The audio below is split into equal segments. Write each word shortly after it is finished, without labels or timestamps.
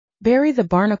Barry the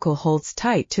Barnacle holds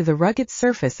tight to the rugged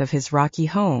surface of his rocky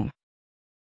home.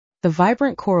 The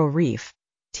vibrant coral reef,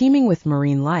 teeming with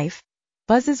marine life,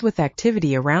 buzzes with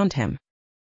activity around him.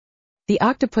 The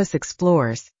octopus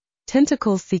explores,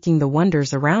 tentacles seeking the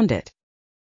wonders around it.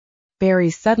 Barry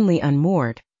suddenly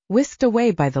unmoored, whisked away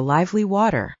by the lively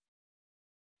water.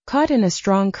 Caught in a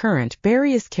strong current,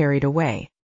 Barry is carried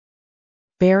away.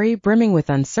 Barry, brimming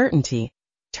with uncertainty,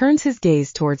 turns his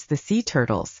gaze towards the sea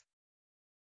turtles.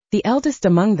 The eldest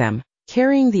among them,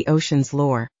 carrying the ocean's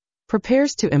lore,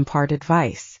 prepares to impart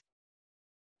advice.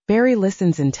 Barry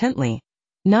listens intently,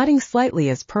 nodding slightly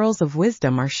as pearls of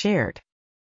wisdom are shared.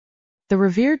 The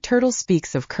revered turtle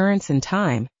speaks of currents and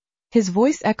time, his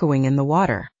voice echoing in the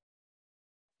water.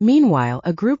 Meanwhile,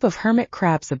 a group of hermit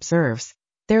crabs observes,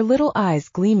 their little eyes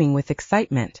gleaming with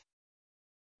excitement.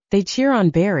 They cheer on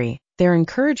Barry, their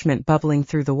encouragement bubbling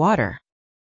through the water.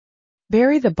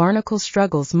 Barry the Barnacle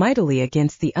struggles mightily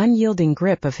against the unyielding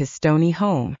grip of his stony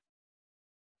home.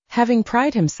 Having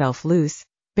pried himself loose,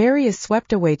 Barry is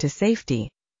swept away to safety,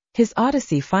 his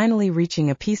odyssey finally reaching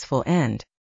a peaceful end.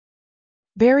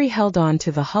 Barry held on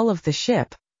to the hull of the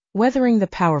ship, weathering the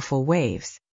powerful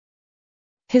waves.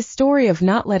 His story of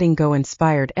not letting go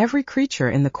inspired every creature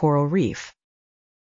in the coral reef.